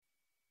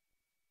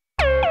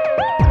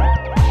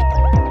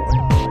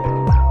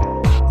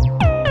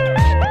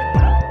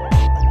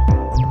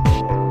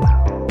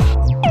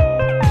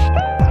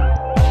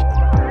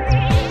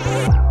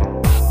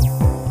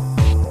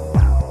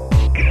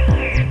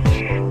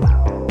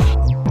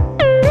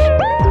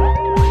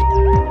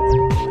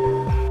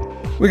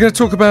We're going to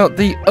talk about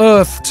the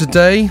Earth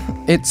today,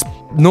 its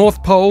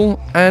North Pole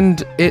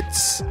and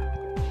its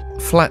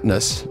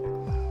flatness,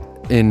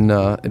 in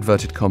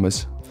inverted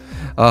commas.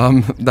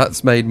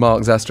 That's made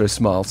Mark Zastrow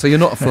smile. So you're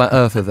not a flat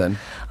earther then?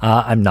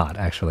 I'm not,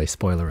 actually.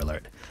 Spoiler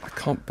alert. I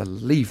can't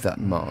believe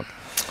that, Mark.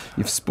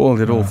 You've spoiled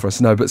it all for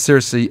us. No, but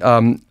seriously,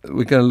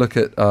 we're going to look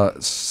at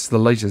the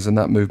latest in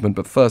that movement.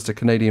 But first, a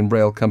Canadian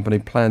rail company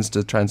plans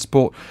to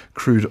transport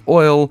crude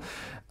oil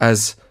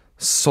as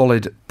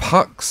solid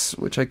pucks,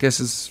 which I guess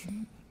is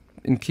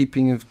in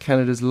keeping of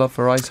Canada's love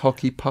for ice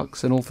hockey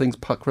pucks and all things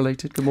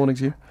puck-related. Good morning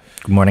to you.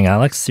 Good morning,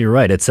 Alex. You're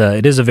right.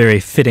 It is a very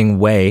fitting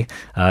way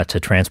to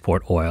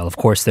transport oil. Of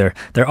course, there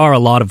are a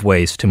lot of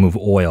ways to move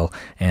oil,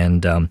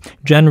 and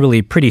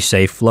generally pretty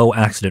safe, low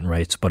accident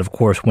rates. But of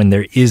course, when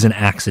there is an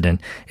accident,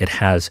 it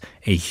has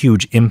a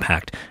huge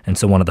impact. And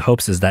so one of the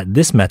hopes is that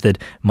this method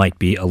might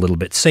be a little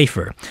bit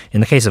safer. In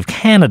the case of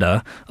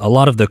Canada, a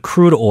lot of the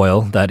crude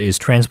oil that is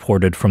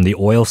transported from the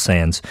oil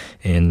sands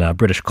in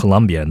British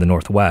Columbia in the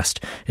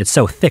northwest, it's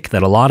so thick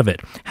that a lot of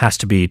it has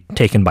to be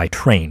taken by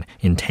train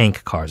in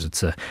tank cars.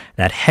 It's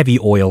that heavy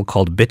oil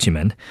called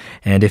bitumen.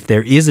 And if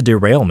there is a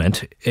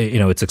derailment,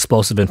 it's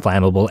explosive and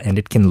flammable, and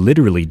it can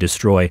literally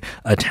destroy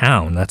a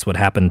town. That's what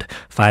happened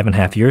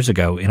 5.5 years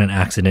ago in an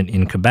accident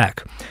in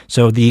Quebec.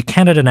 So the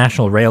Canada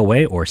National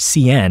Railway, or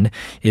CN,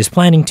 is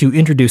planning to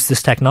introduce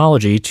this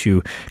technology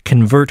to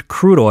convert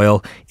crude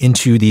oil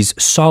into these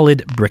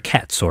solid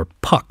briquettes, or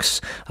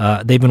pucks.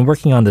 They've been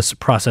working on this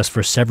process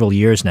for several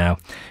years now.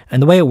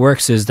 And the way it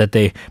works is that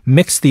they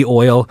mix the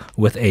oil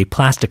with a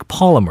plastic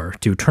polymer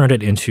to turn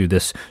it into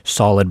this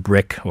solid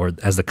brick, or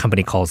as the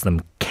company calls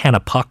them,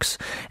 canapucks.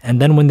 And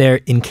then when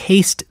they're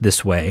encased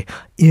this way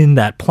in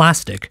that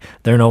plastic,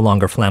 they're no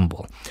longer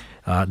flammable.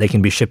 They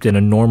can be shipped in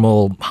a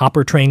normal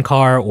hopper train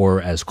car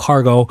or as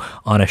cargo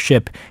on a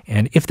ship.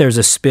 And if there's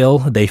a spill,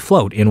 they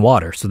float in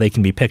water, so they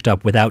can be picked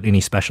up without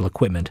any special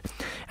equipment.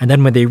 And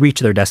then when they reach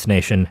their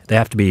destination, they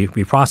have to be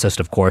reprocessed,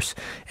 of course,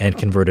 and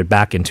converted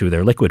back into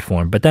their liquid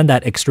form. But then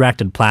that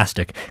extracted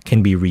plastic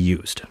can be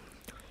reused.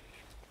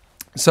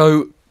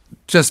 So,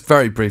 just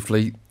very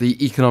briefly,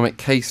 the economic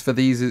case for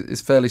these is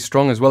fairly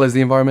strong, as well as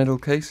the environmental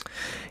case?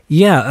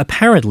 Yeah,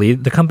 apparently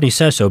the company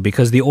says so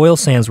because the oil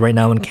sands right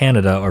now in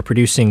Canada are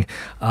producing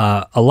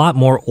a lot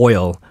more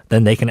oil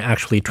than they can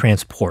actually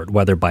transport,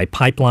 whether by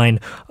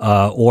pipeline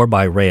or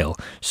by rail.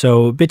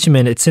 So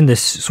bitumen, it's in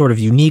this sort of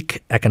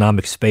unique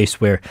economic space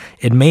where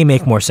it may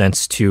make more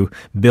sense to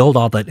build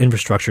all that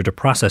infrastructure to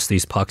process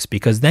these pucks,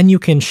 because then you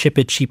can ship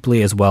it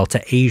cheaply as well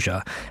to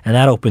Asia. And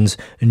that opens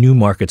new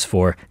markets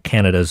for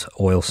Canada's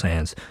oil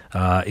sands,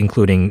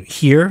 including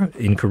here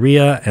in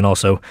Korea and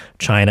also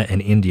China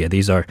and India.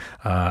 These are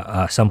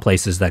some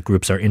places that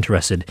groups are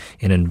interested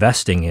in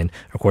investing in,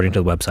 according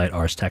to the website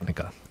Ars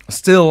Technica.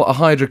 Still a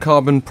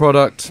hydrocarbon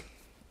product,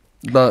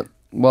 but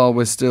while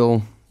we're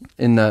still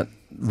in that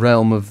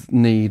realm of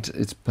need,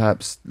 it's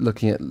perhaps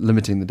looking at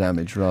limiting the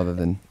damage rather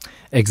than...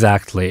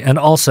 Exactly. And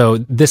also,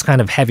 this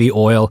kind of heavy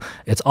oil,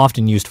 it's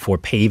often used for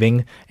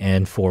paving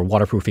and for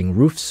waterproofing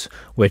roofs,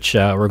 which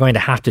we're going to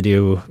have to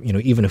do,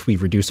 even if we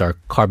reduce our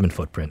carbon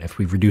footprint, if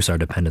we reduce our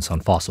dependence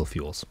on fossil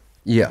fuels.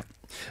 Yeah.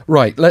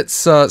 Right, let's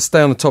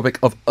stay on the topic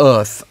of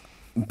Earth,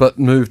 but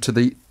move to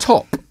the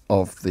top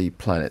of the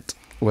planet,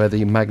 where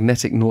the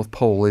magnetic North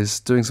Pole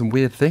is doing some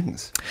weird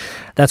things.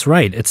 That's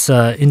right. It's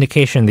an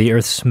indication the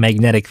Earth's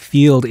magnetic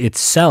field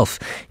itself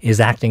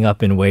is acting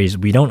up in ways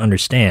we don't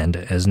understand,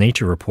 as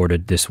Nature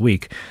reported this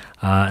week.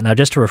 Now,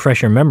 just to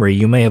refresh your memory,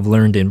 you may have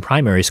learned in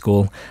primary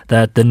school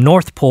that the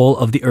North Pole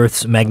of the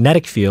Earth's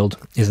magnetic field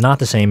is not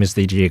the same as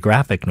the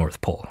geographic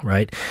North Pole,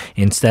 right?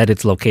 Instead,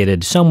 it's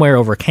located somewhere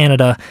over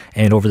Canada,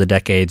 and over the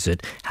decades,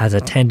 it has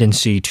a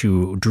tendency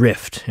to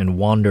drift and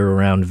wander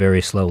around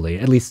very slowly.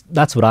 At least,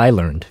 that's what I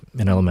learned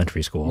in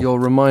elementary school. You're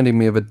reminding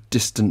me of a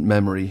distant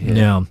memory here.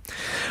 Yeah.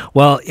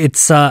 Well, it's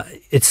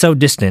so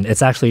distant,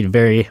 it's actually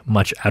very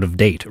much out of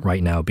date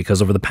right now,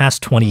 because over the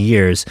past 20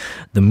 years,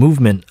 the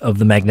movement of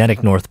the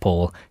magnetic North Pole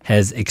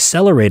has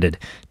accelerated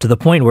to the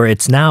point where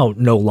it's now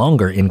no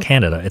longer in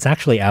Canada. It's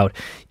actually out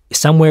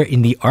somewhere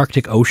in the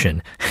Arctic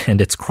Ocean,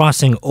 and it's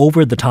crossing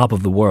over the top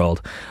of the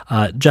world.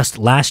 Just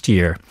last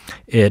year,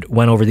 it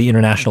went over the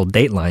international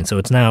dateline, so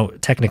it's now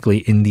technically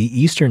in the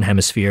eastern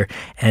hemisphere,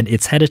 and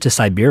it's headed to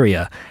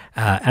Siberia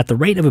at the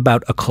rate of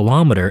about 1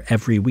 kilometer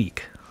every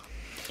week.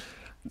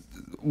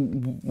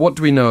 What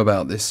do we know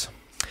about this?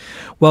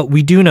 Well,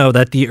 we do know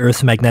that the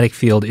Earth's magnetic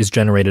field is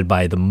generated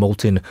by the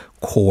molten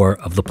core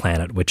of the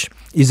planet, which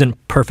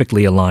isn't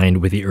perfectly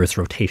aligned with the Earth's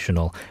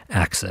rotational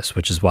axis,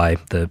 which is why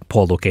the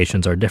pole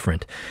locations are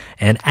different.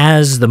 And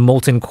as the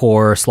molten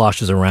core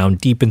sloshes around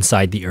deep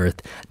inside the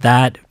Earth,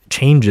 that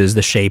changes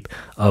the shape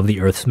of the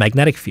Earth's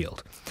magnetic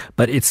field.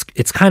 But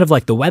it's kind of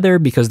like the weather,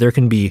 because there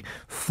can be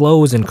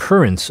flows and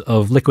currents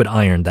of liquid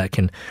iron that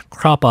can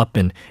crop up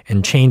and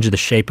change the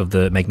shape of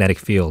the magnetic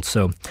field.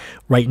 So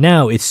right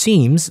now, it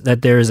seems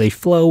that there is a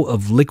flow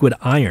of liquid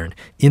iron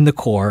in the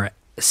core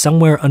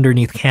somewhere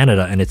underneath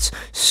Canada, and it's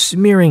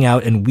smearing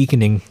out and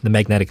weakening the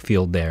magnetic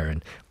field there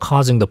and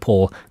causing the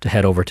pole to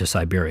head over to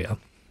Siberia.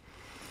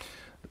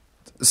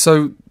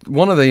 So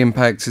one of the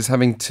impacts is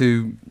having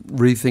to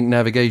rethink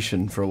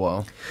navigation for a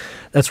while.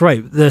 That's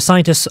right. The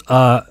scientists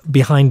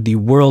behind the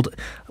World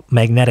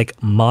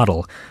Magnetic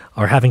Model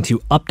are having to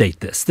update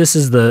this. This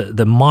is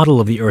the model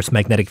of the Earth's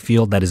magnetic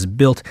field that is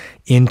built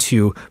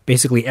into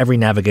basically every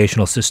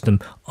navigational system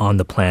on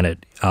the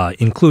planet,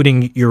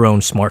 including your own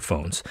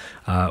smartphones.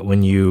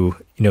 When you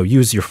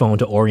use your phone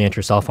to orient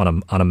yourself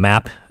on a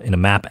map, in a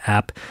map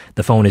app,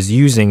 the phone is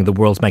using the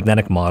world's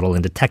magnetic model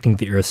and detecting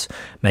the Earth's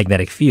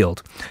magnetic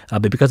field.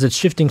 But because it's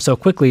shifting so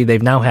quickly,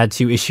 they've now had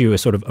to issue a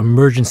sort of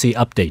emergency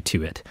update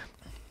to it.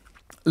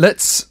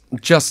 Let's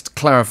just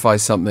clarify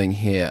something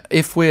here.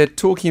 If we're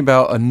talking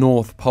about a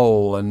North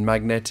Pole and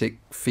magnetic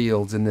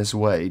fields in this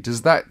way,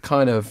 does that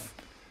kind of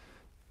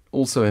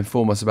also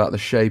inform us about the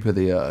shape of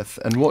the Earth?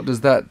 And what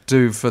does that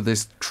do for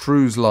this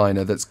cruise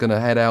liner that's going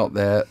to head out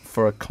there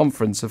for a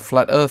conference of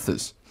flat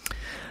earthers?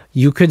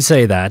 You could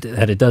say that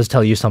it does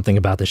tell you something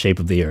about the shape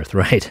of the Earth,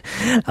 right?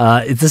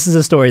 This is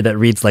a story that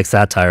reads like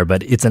satire,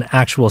 but it's an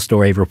actual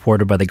story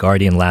reported by The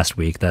Guardian last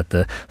week that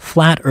the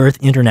Flat Earth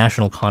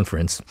International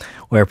Conference,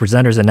 where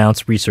presenters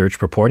announced research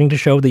purporting to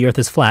show the Earth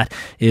is flat,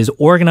 is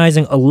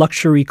organizing a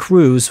luxury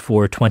cruise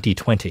for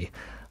 2020.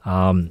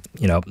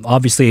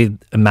 Obviously,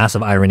 a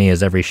massive irony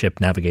as every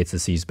ship navigates the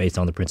seas based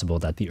on the principle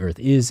that the Earth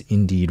is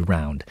indeed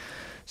round.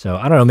 So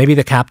I don't know. Maybe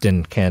the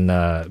captain can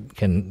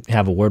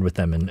have a word with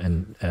them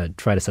and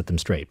try to set them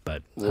straight.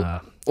 But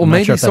or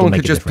maybe someone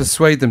could just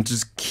persuade them to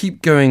just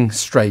keep going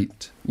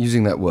straight,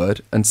 using that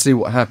word, and see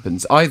what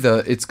happens.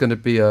 Either it's going to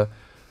be a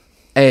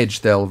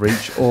edge they'll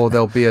reach, or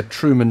there'll be a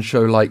Truman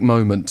Show-like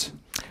moment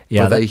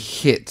where they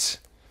hit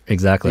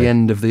exactly the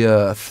end of the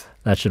Earth.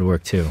 That should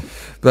work too.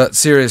 But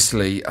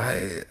seriously,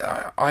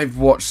 I've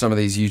watched some of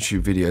these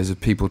YouTube videos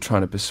of people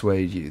trying to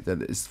persuade you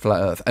that it's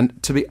flat Earth,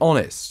 and to be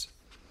honest,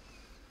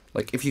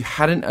 like, if you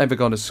hadn't ever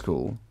gone to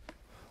school,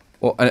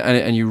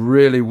 and you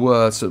really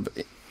were sort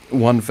of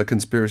one for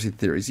conspiracy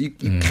theories, you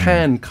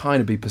can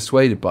kind of be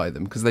persuaded by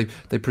them because they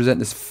present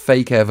this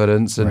fake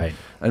evidence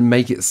and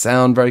make it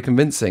sound very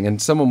convincing.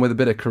 And someone with a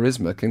bit of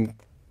charisma can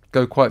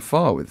go quite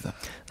far with that.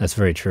 That's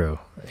very true.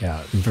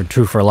 Yeah,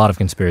 true for a lot of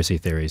conspiracy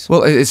theories.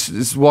 Well,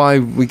 it's why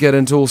we get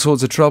into all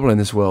sorts of trouble in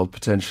this world,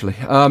 potentially.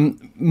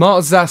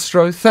 Mark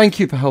Zastrow,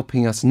 thank you for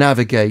helping us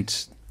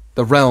navigate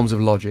the realms of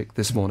logic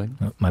this morning.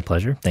 My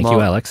pleasure. Thank you,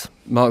 Alex.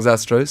 Mark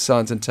Zastrow,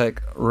 Science and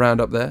Tech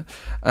Roundup there.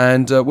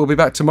 And we'll be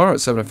back tomorrow at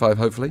 7:05,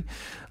 hopefully,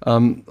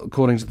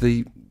 according to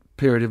the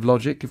period of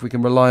logic, if we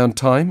can rely on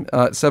time.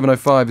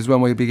 7:05 is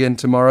when we begin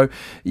tomorrow.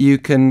 You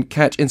can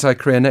catch Inside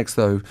Korea next,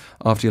 though,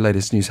 after your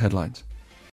latest news headlines.